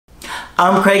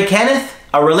I'm Craig Kenneth,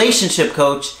 a relationship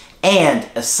coach and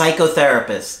a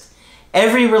psychotherapist.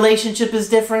 Every relationship is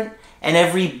different and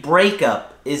every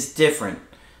breakup is different.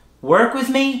 Work with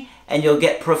me and you'll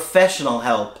get professional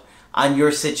help on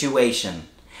your situation.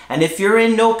 And if you're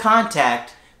in no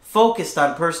contact, focused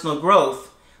on personal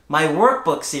growth, my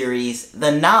workbook series,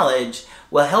 The Knowledge,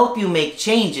 will help you make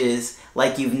changes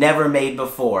like you've never made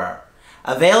before.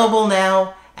 Available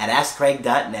now at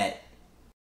AskCraig.net.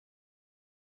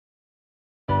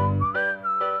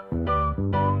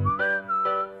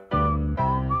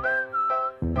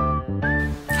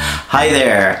 Hi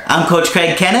there, I'm Coach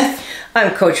Craig Kenneth.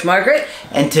 I'm Coach Margaret.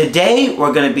 And today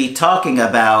we're going to be talking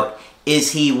about,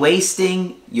 is he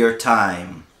wasting your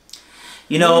time?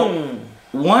 You know,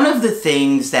 one of the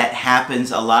things that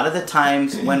happens a lot of the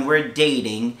times when we're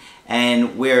dating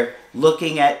and we're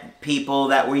looking at people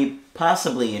that we're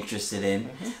possibly interested in,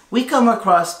 we come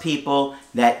across people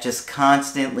that just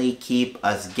constantly keep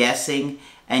us guessing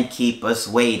and keep us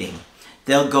waiting.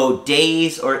 They'll go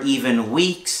days or even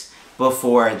weeks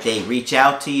before they reach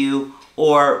out to you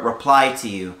or reply to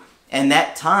you. And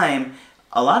that time,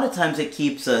 a lot of times it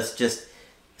keeps us just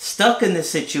stuck in the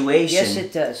situation. Yes,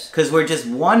 it does. Because we're just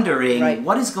wondering, Right.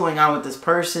 what is going on with this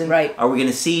person? Right. Are we going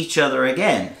to see each other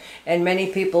again? And many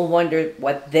people wonder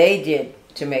what they did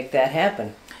to make that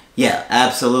happen. Yeah,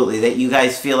 absolutely. That you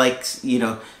guys feel like, you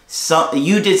know,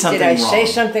 you did something wrong. Did I say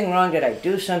something wrong? Did I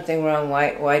do something wrong?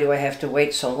 Why do I have to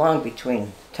wait so long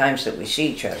between times that we see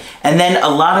each other? And then a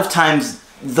lot of times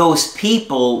those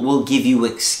people will give you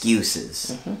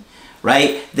excuses.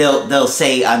 Right? They'll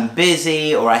say, I'm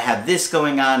busy, or I have this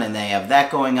going on, and they have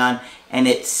that going on, and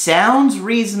it sounds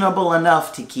reasonable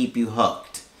enough to keep you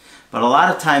hooked. But a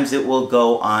lot of times it will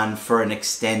go on for an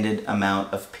extended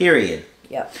amount of period.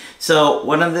 Yep. So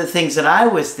one of the things that I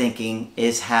was thinking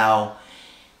is how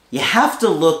you have to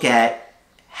look at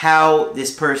how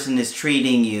this person is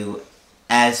treating you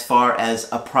as far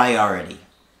as a priority.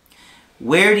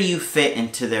 Where do you fit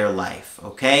into their life,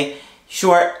 okay?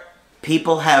 Sure,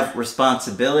 people have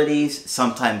responsibilities.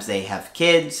 Sometimes they have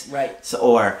kids, Right.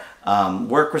 or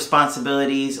work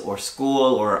responsibilities, or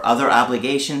school, or other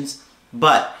obligations.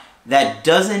 But that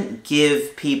doesn't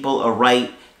give people a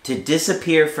right to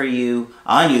disappear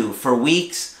on you for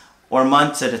weeks or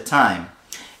months at a time.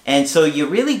 And so you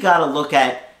really got to look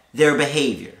at their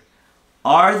behavior.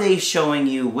 Are they showing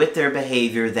you with their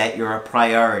behavior that you're a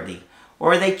priority?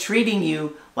 Or are they treating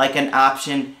you like an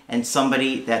option and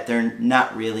somebody that they're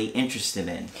not really interested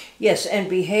in? Yes, and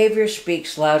behavior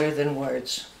speaks louder than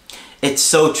words. It's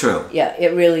so true. Yeah,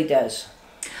 it really does.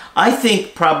 I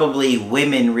think probably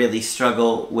women really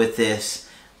struggle with this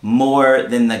more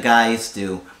than the guys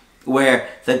do, where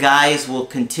the guys will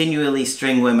continually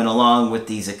string women along with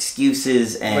these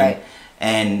excuses and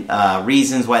Right.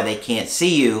 reasons why they can't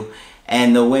see you,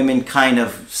 and the women kind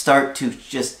of start to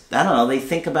just, I don't know, they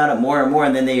think about it more and more,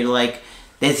 and then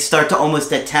they start to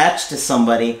almost attach to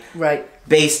somebody Right.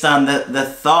 based on the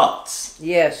thoughts.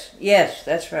 Yes,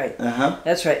 that's right. Uh-huh.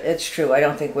 That's right. It's true. I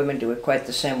don't think women do it quite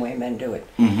the same way men do it.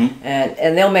 Mm-hmm.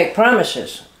 And they'll make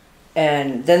promises,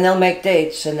 and then they'll make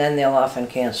dates, and then they'll often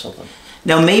cancel them.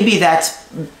 Now, maybe that's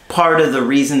part of the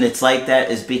reason it's like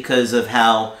that is because of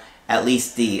how at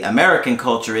least the American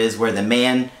culture is, where the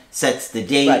man sets the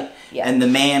date, Right, yeah. and the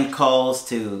man calls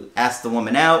to ask the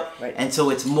woman out. Right. And so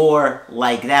it's more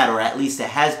like that, or at least it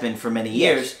has been for many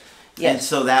years. Yes. And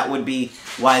so that would be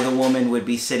why the woman would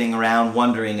be sitting around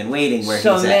wondering and waiting where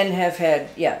So he's men at. have had,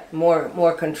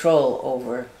 more control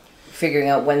over figuring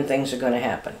out when things are going to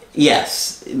happen.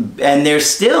 Yes. And there's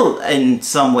still, in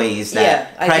some ways,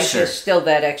 that I think pressure. there's still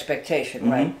that expectation,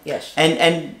 right? Yes.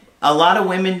 And a lot of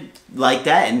women like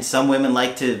that, and some women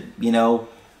like to,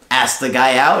 ask the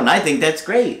guy out, and I think that's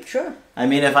great. Sure. I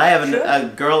mean, if I have Sure. a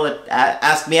girl that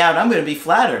asks me out, I'm going to be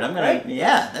flattered. I'm going Right. to,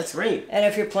 yeah, that's great. And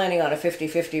if you're planning on a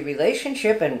 50-50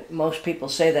 relationship, and most people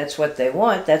say that's what they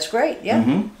want, that's great,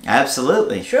 yeah.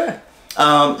 Absolutely. Sure.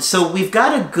 So we've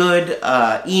got a good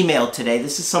email today.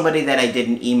 This is somebody that I did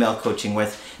an email coaching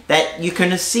with, that you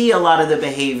can see a lot of the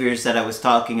behaviors that I was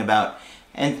talking about.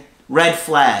 And red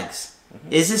flags.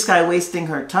 Is this guy wasting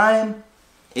her time?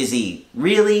 Is he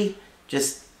really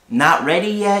just not ready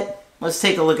yet? Let's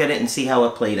take a look at it and see how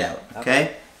it played out,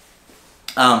 okay?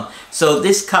 So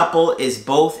this couple is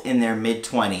both in their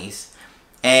mid-20s.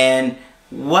 And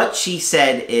what she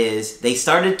said is they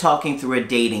started talking through a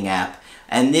dating app.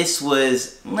 And this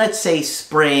was, let's say,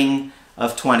 spring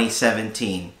of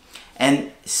 2017.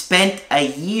 And spent a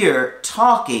year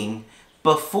talking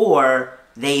before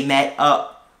they met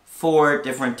up 4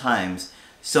 different times.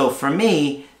 So for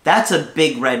me, that's a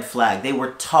big red flag. They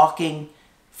were talking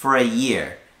for a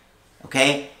year.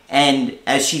 Okay? And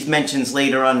as she mentions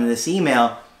later on in this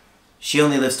email, she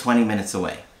only lives 20 minutes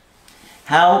away.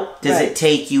 How does Right. it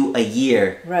take you a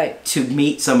year Right. to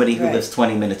meet somebody who Right. lives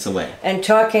 20 minutes away? And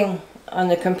talking on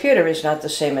the computer is not the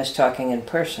same as talking in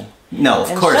person. No,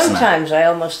 of And course not. sometimes I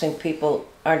almost think people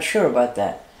aren't sure about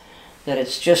that. That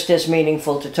it's just as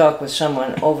meaningful to talk with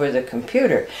someone over the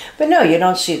computer. But no, you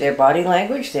don't see their body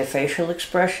language, their facial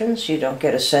expressions. You don't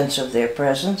get a sense of their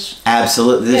presence.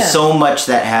 Absolutely. There's Yeah. so much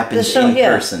that happens in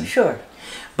person. Sure.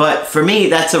 But for me,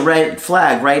 that's a red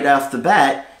flag right off the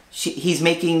bat. He's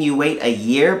making you wait a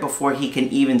year before he can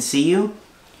even see you.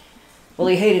 Well,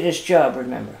 he hated his job,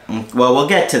 remember? Well, we'll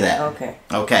get to that. Okay.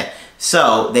 Okay.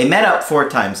 So they met up 4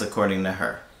 times, according to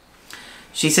her.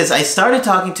 She says, I started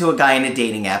talking to a guy in a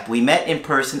dating app. We met in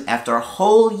person after a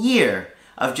whole year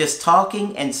of just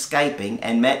talking and Skyping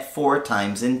and met 4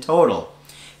 times in total.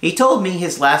 He told me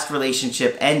his last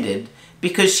relationship ended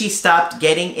because she stopped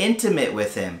getting intimate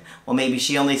with him. Well, maybe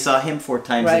she only saw him 4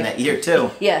 times in Right. that year,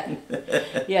 too. Yeah.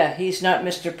 Yeah, he's not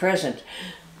Mr. Present.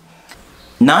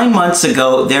 9 months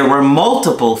ago, there were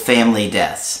multiple family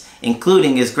deaths,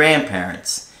 including his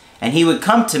grandparents, and he would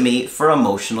come to me for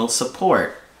emotional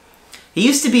support. He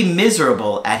used to be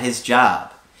miserable at his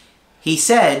job. He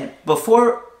said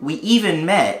before we even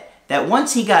met that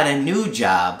once he got a new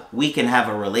job, we can have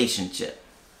a relationship.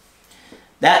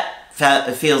 That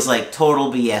feels like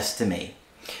total BS to me.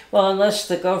 Well, unless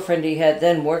the girlfriend he had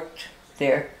then worked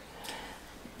there.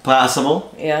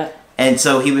 Possible. Yeah. And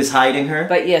so he was hiding her?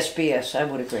 But yes, BS, I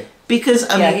would agree. Because,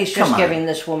 I mean, he's come just on. giving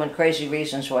this woman crazy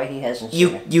reasons why he hasn't seen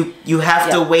her. You have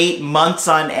to Yeah. wait months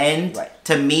on end Right.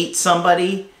 to meet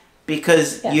somebody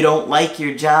because Yeah. you don't like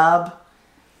your job.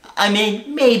 I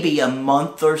mean, maybe a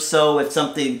month or so if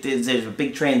there's a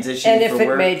big transition And for if it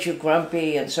work. made you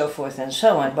grumpy and so forth and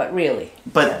so on, but really.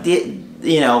 But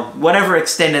whatever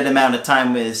extended amount of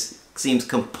time seems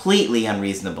completely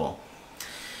unreasonable.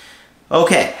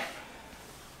 Okay.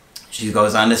 She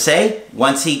goes on to say,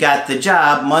 once he got the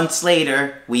job, months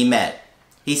later, we met.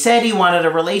 He said he wanted a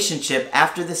relationship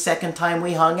after the second time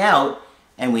we hung out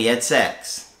and we had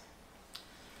sex.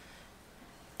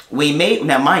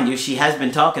 Now mind you, she has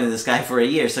been talking to this guy for a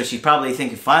year, so she's probably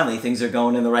thinking finally things are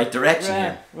going in the right direction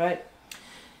here. Right.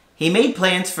 He made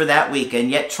plans for that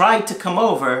weekend, yet tried to come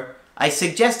over. I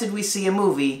suggested we see a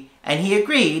movie, and he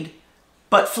agreed,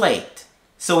 but flaked.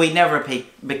 So we never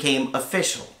became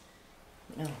official.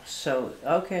 Oh, so,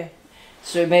 okay.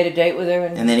 So he made a date with her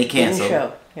and then he didn't canceled.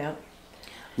 show. Yeah.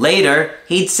 Later,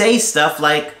 he'd say stuff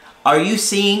like, are you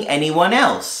seeing anyone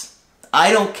else?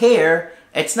 I don't care.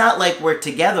 It's not like we're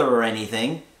together or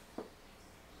anything.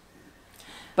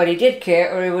 But he did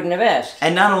care or he wouldn't have asked.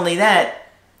 And not only that,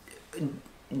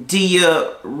 do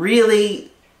you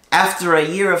really, after a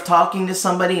year of talking to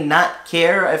somebody, not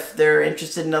care if they're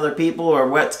interested in other people or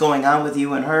what's going on with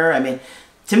you and her? I mean,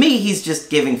 to me, he's just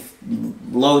giving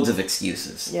loads of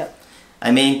excuses. Yeah.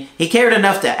 I mean, he cared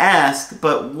enough to ask,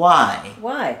 but why?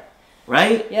 Why?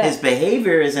 Right? Yeah. His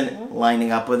behavior isn't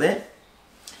lining up with it.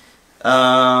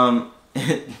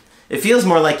 It feels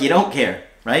more like you don't care,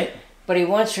 right? But he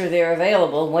wants her there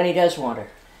available when he does want her.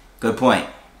 Good point.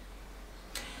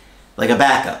 Like a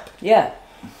backup. Yeah.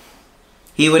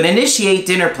 He would initiate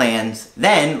dinner plans,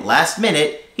 then, last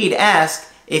minute, he'd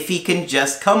ask if he can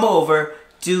just come over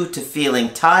due to feeling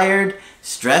tired,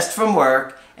 stressed from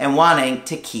work, and wanting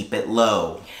to keep it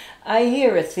low. I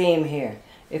hear a theme here.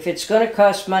 If it's going to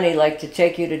cost money, like to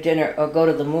take you to dinner or go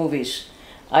to the movies,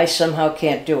 I somehow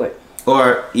can't do it.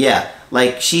 Or, yeah,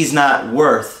 like she's not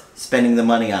worth spending the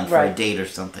money on for a Right. date or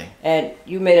something. And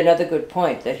you made another good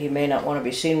point, that he may not want to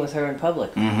be seen with her in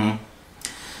public.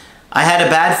 I had a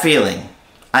bad feeling.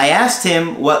 I asked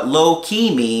him what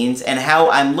low-key means and how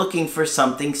I'm looking for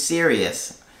something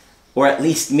serious. Or at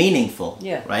least meaningful.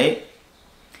 Yeah. Right?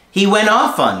 He went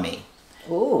off on me,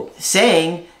 Ooh.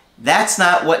 saying that's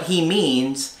not what he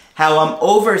means, how I'm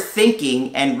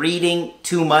overthinking and reading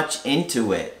too much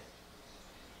into it.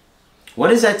 What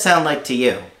does that sound like to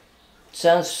you?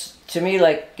 Sounds to me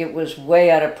like it was way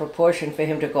out of proportion for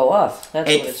him to go off. That's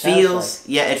what it sounds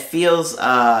It feels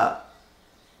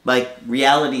like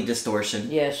reality distortion.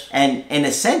 like. Yes. And in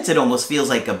a sense, it almost feels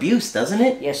like abuse, doesn't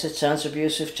it? Yes, it sounds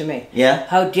abusive to me. Yeah?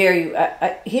 How dare you?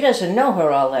 He doesn't know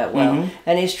her all that well,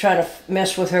 and he's trying to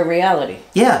mess with her reality.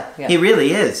 Yeah, Yeah. he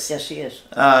really is. Yes, he is.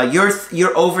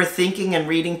 You're overthinking and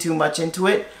reading too much into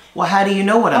it. Well, how do you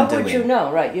know what I'm How doing? would you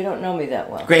know? Right, you don't know me that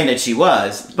well. Granted, she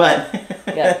was, but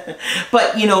Yeah.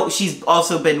 but she's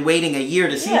also been waiting a year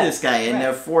to see Yeah, this guy, and right.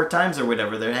 they're 4 times or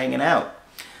whatever they're hanging out.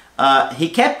 He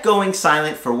kept going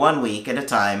silent for 1 week at a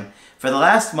time for the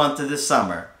last month of the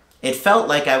summer. It felt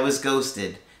like I was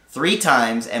ghosted. 3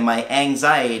 times and my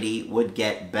anxiety would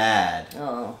get bad.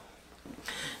 Oh.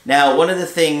 Now, one of the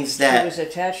things She that... was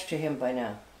attached to him by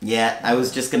now. Yeah, I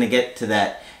was just going to get to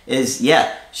that.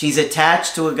 She's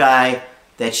attached to a guy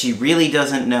that she really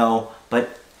doesn't know,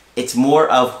 but it's more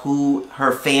of who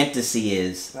her fantasy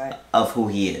is Right. of who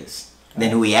he is than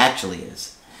who he actually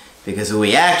is. Because who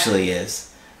he actually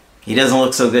is, he doesn't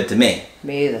look so good to me.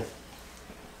 Me either.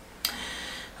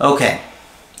 Okay.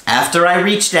 After I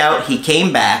reached out, he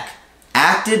came back,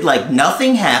 acted like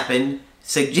nothing happened,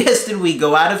 suggested we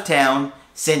go out of town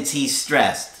since he's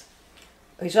stressed.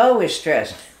 He's always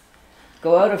stressed.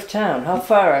 Go out of town. How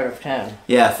far out of town?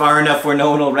 Yeah, far enough where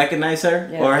no one will recognize her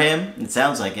Yeah. or him. It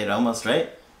sounds like it almost, right?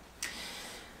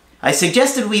 I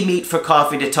suggested we meet for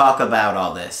coffee to talk about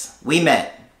all this. We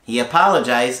met. He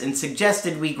apologized and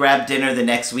suggested we grab dinner the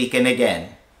next weekend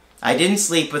again. I didn't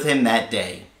sleep with him that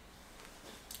day.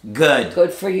 Good.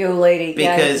 Good for you, lady.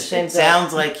 Because yeah, it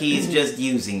sounds like he's just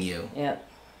using you, Yeah.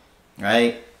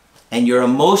 right? And you're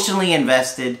emotionally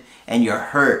invested and you're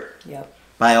hurt Yep.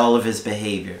 by all of his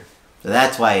behavior. So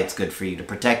that's why it's good for you to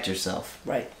protect yourself.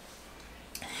 Right.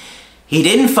 He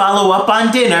didn't follow up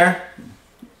on dinner.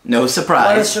 No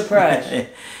surprise. What a surprise.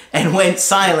 And went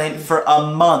silent for a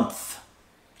month.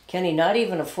 Can he not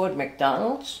even afford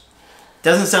McDonald's?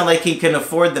 Doesn't sound like he can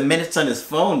afford the minutes on his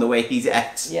phone the way he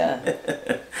acts. Yeah.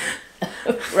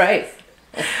 Right.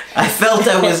 I felt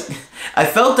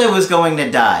I was going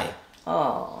to die.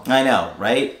 Oh. I know,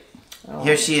 right? Oh.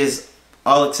 Here she is,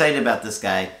 all excited about this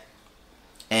guy.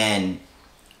 And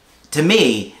to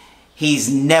me,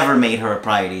 he's never made her a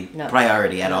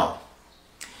priority at all.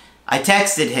 I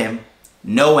texted him,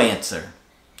 no answer.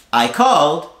 I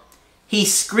called. He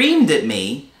screamed at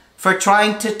me for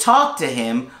trying to talk to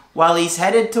him while he's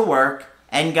headed to work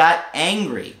and got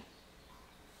angry.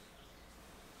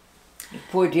 The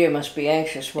poor dear must be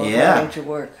anxious while Yeah. going to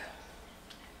work.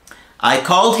 I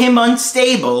called him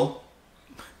unstable.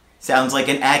 Sounds like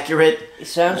an accurate... It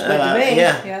sounds good to me.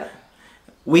 yeah.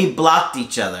 We blocked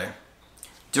each other.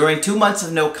 During 2 months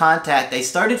of no contact, I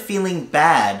started feeling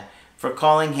bad for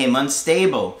calling him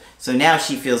unstable. So now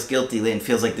she feels guilty and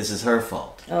feels like this is her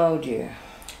fault. Oh dear.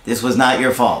 This was not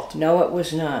your fault. No, it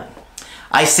was not.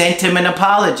 I sent him an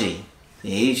apology.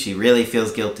 See, she really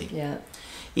feels guilty. Yeah.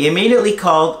 He immediately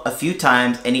called a few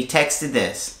times and he texted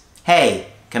this. Hey,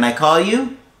 can I call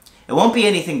you? It won't be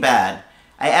anything bad.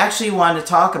 I actually want to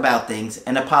talk about things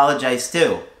and apologize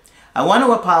too. I want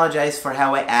to apologize for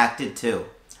how I acted too.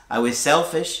 I was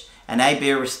selfish and I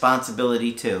bear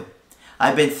responsibility too.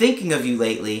 I've been thinking of you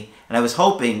lately and I was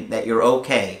hoping that you're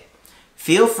okay.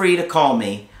 Feel free to call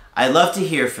me. I'd love to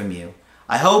hear from you.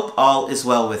 I hope all is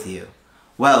well with you.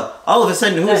 Well, all of a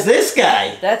sudden, who's this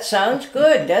guy? That sounds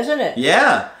good, doesn't it?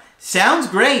 Yeah, sounds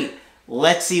great.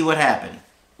 Let's see what happened.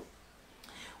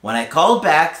 When I called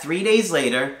back 3 days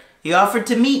later, he offered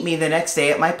to meet me the next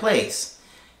day at my place.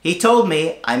 He told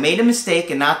me I made a mistake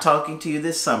in not talking to you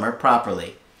this summer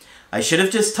properly. I should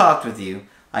have just talked with you.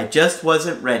 I just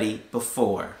wasn't ready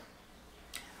before.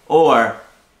 Or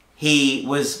he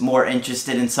was more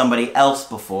interested in somebody else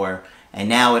before, and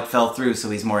now it fell through,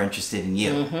 so he's more interested in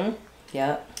you. Mm-hmm.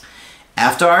 Yeah.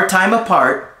 After our time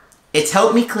apart, it's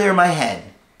helped me clear my head.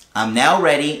 I'm now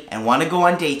ready and want to go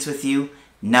on dates with you,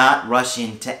 not rush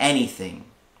into anything.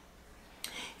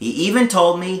 He even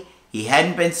told me he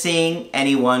hadn't been seeing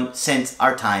anyone since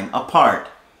our time apart.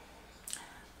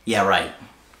 Yeah, right.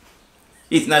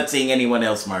 He's not seeing anyone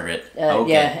else, Margaret.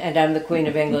 Okay. Yeah, and I'm the Queen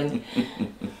of England.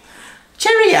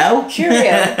 Cheerio!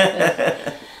 Cheerio.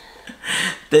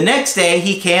 The next day,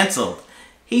 he canceled.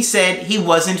 He said he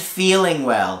wasn't feeling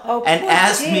well and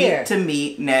asked me to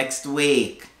meet next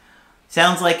week.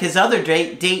 Sounds like his other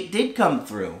date did come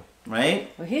through,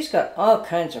 right? Well, he's got all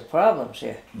kinds of problems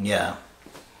here. Yeah.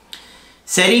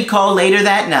 Said he'd call later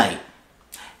that night.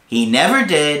 He never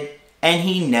did, and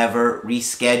he never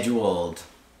rescheduled.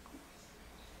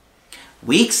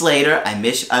 Weeks later,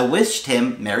 I wished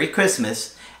him Merry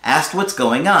Christmas, asked what's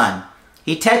going on.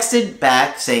 He texted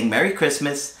back saying Merry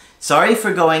Christmas, sorry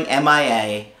for going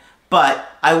MIA, but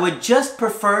I would just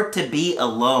prefer to be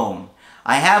alone.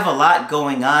 I have a lot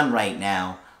going on right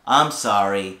now. I'm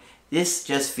sorry. This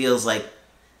just feels like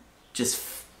just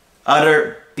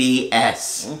utter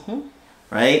BS. Mm-hmm.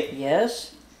 Right?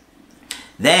 Yes.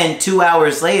 Then 2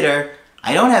 hours later,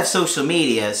 I don't have social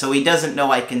media, so he doesn't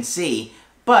know I can see,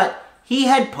 but he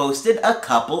had posted a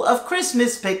couple of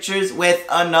Christmas pictures with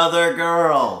another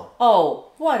girl. Oh,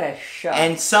 what a shock.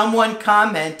 And someone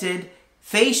commented,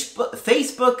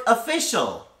 Facebook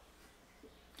official.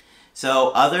 So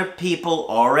other people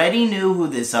already knew who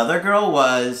this other girl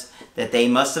was, that they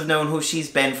must have known who she's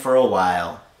been for a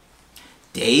while.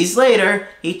 Days later,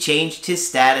 he changed his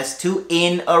status to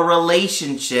in a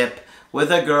relationship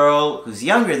with a girl who's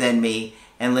younger than me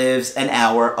and lives an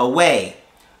hour away.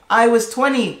 I was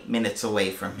 20 minutes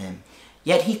away from him.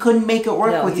 Yet he couldn't make it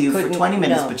work with you for 20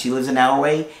 minutes, but she lives an hour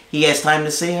away. He has time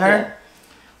to see her?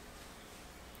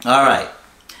 Yeah. All right.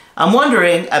 I'm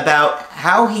wondering about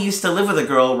how he used to live with a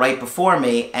girl right before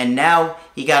me, and now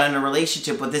he got in a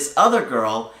relationship with this other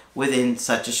girl within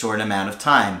such a short amount of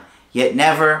time, yet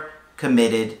never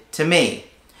committed to me.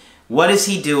 What is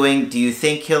he doing? Do you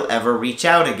think he'll ever reach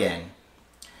out again?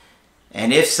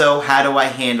 And if so, how do I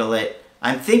handle it?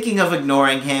 I'm thinking of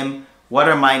ignoring him. What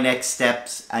are my next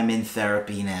steps? I'm in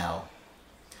therapy now.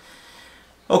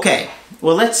 Okay,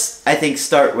 well, let's, I think,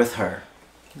 start with her.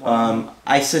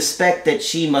 I suspect that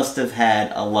she must have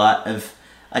had a lot of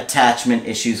attachment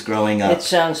issues growing up. It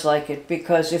sounds like it,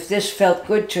 because if this felt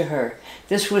good to her,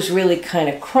 this was really kind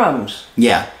of crumbs.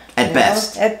 Yeah, at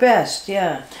best. At best,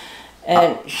 yeah.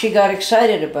 And she got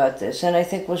excited about this, and I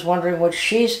think was wondering what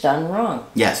she's done wrong.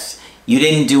 Yes. You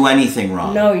didn't do anything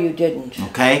wrong. No, you didn't.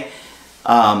 Okay?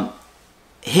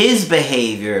 His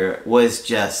behavior was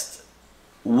just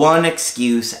one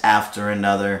excuse after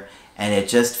another, and it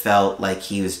just felt like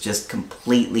he was just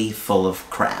completely full of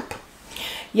crap.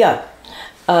 Yeah.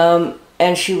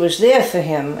 And she was there for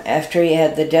him after he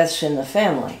had the deaths in the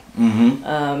family.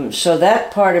 Mm-hmm. So that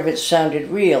part of it sounded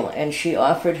real, and she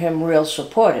offered him real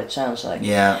support, it sounds like.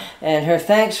 Yeah. And her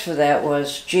thanks for that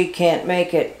was, gee, can't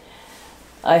make it.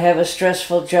 I have a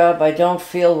stressful job. I don't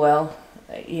feel well.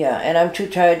 Yeah, and I'm too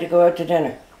tired to go out to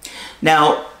dinner.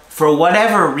 Now, for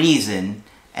whatever reason,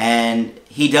 and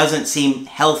he doesn't seem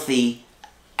healthy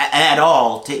at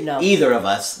all to either of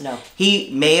us, No.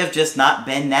 He may have just not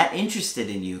been that interested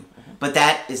in you. But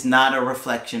that is not a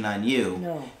reflection on you.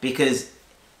 No. Because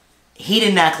he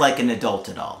didn't act like an adult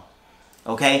at all.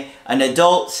 Okay? An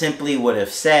adult simply would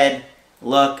have said,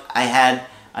 look, I had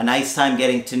a nice time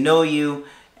getting to know you,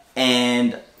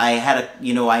 and I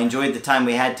enjoyed the time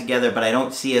we had together, but I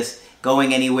don't see us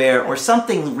going anywhere, or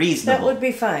something reasonable. That would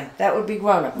be fine. That would be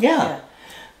grown up. Yeah.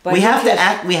 But we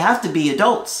have to be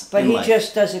adults. But he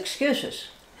just does excuses.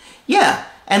 Yeah,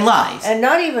 and lies. And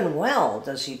not even well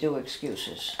does he do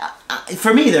excuses.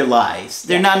 For me, they're lies.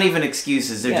 They're not even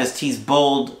excuses. They're just, he's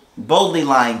boldly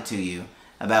lying to you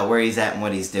about where he's at and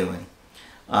what he's doing.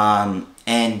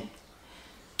 And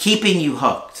keeping you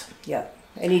hooked. Yeah.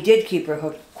 And he did keep her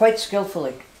hooked quite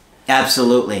skillfully.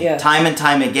 Absolutely. Yeah. Time and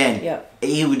time again. Yeah.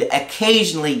 He would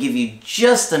occasionally give you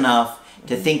just enough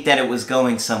to think that it was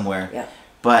going somewhere. Yeah.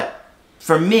 But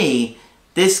for me,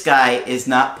 this guy is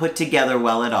not put together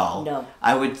well at all. No.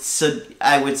 I would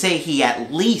say he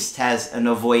at least has an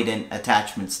avoidant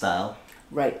attachment style.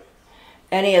 Right.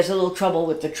 And he has a little trouble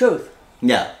with the truth.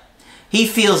 Yeah. He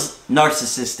feels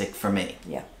narcissistic for me.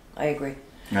 Yeah, I agree.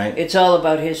 Right? It's all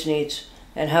about his needs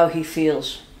and how he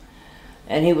feels.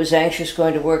 And he was anxious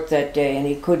going to work that day, and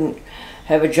he couldn't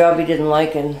have a job he didn't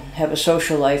like and have a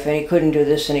social life, and he couldn't do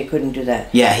this and he couldn't do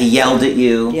that. Yeah, he yelled at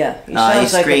you. Yeah, he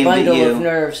sounds like a bundle of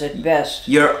nerves at best.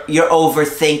 You're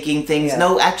overthinking things. Yeah.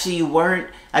 No, actually you weren't.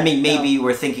 I mean, maybe you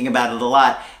were thinking about it a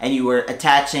lot, and you were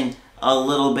attaching a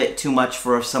little bit too much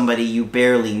for somebody you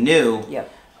barely knew. Yeah.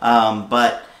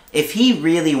 But if he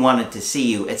really wanted to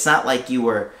see you, it's not like you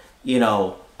were,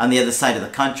 on the other side of the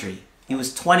country. He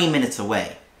was 20 minutes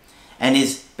away. And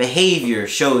his behavior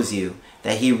shows you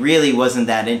that he really wasn't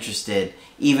that interested,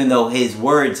 even though his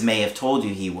words may have told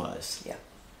you he was. Yeah.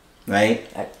 Right?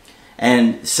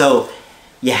 And so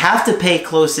you have to pay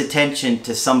close attention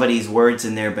to somebody's words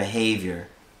and their behavior,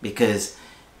 because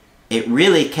it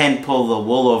really can pull the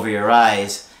wool over your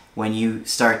eyes when you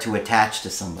start to attach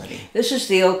to somebody. This is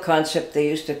the old concept they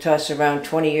used to toss around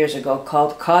 20 years ago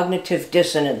called cognitive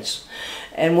dissonance.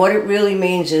 And what it really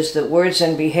means is that words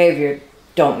and behavior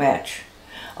don't match.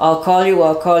 I'll call you,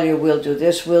 we'll do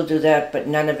this, we'll do that, but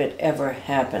none of it ever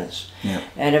happens. Yeah.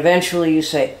 And eventually you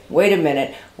say, wait a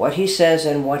minute, what he says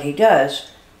and what he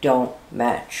does don't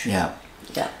match. Yeah.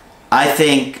 Yeah. I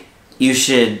think you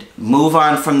should move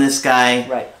on from this guy.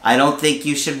 Right. I don't think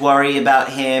you should worry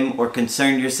about him or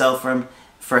concern yourself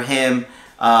for him.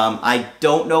 I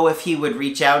don't know if he would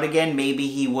reach out again. Maybe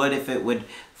he would if it would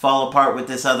fall apart with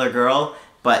this other girl,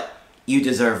 but you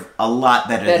deserve a lot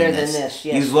better than this. Yes.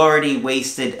 You've already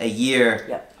wasted a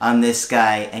year on this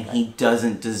guy, and he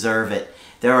doesn't deserve it.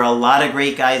 There are a lot of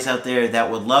great guys out there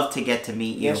that would love to get to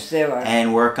meet you. Yes, there are.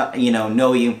 And work,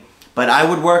 know you. But I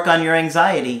would work on your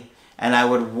anxiety, and I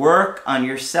would work on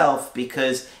yourself,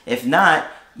 because if not,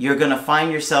 you're going to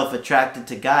find yourself attracted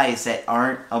to guys that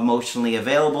aren't emotionally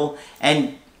available.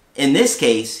 And in this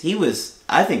case, he was,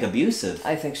 I think, abusive.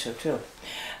 I think so too.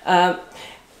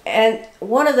 And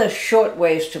one of the short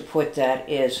ways to put that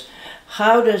is,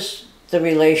 how does the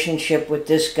relationship with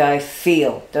this guy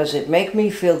feel? Does it make me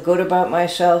feel good about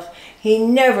myself? He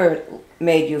never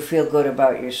made you feel good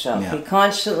about yourself. Yeah. He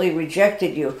constantly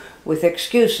rejected you with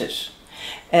excuses.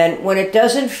 And when it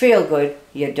doesn't feel good,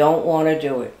 you don't want to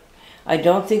do it. I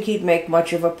don't think he'd make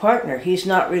much of a partner. He's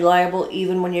not reliable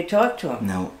even when you talk to him.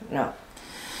 No. No.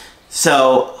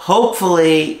 So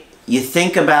hopefully you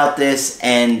think about this,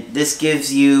 and this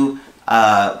gives you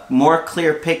a more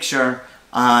clear picture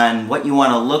on what you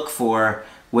want to look for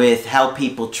with how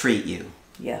people treat you.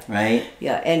 Yeah. Right?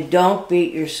 Yeah, and don't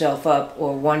beat yourself up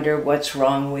or wonder what's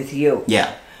wrong with you.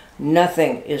 Yeah.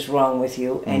 Nothing is wrong with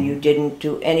you, and you didn't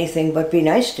do anything but be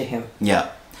nice to him.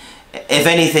 Yeah. If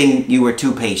anything, you were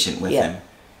too patient with him.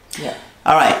 Yeah.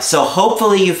 All right, so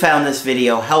hopefully you found this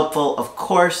video helpful. Of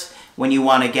course, when you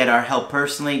want to get our help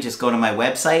personally, just go to my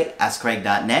website,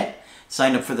 AskCraig.net.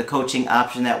 Sign up for the coaching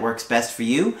option that works best for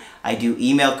you. I do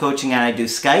email coaching and I do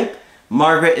Skype.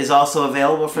 Margaret is also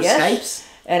available for Skypes.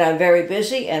 And I'm very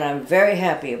busy, and I'm very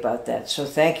happy about that. So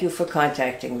thank you for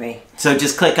contacting me. So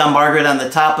just click on Margaret on the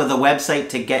top of the website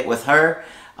to get with her.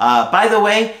 By the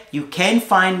way, you can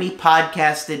find me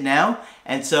podcasted now.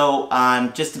 And so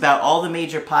on just about all the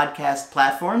major podcast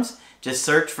platforms, just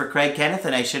search for Craig Kenneth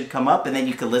and I should come up, and then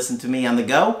you can listen to me on the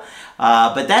go.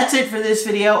 But that's it for this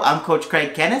video. I'm Coach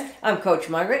Craig Kenneth. I'm Coach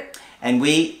Margaret. And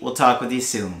we will talk with you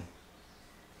soon.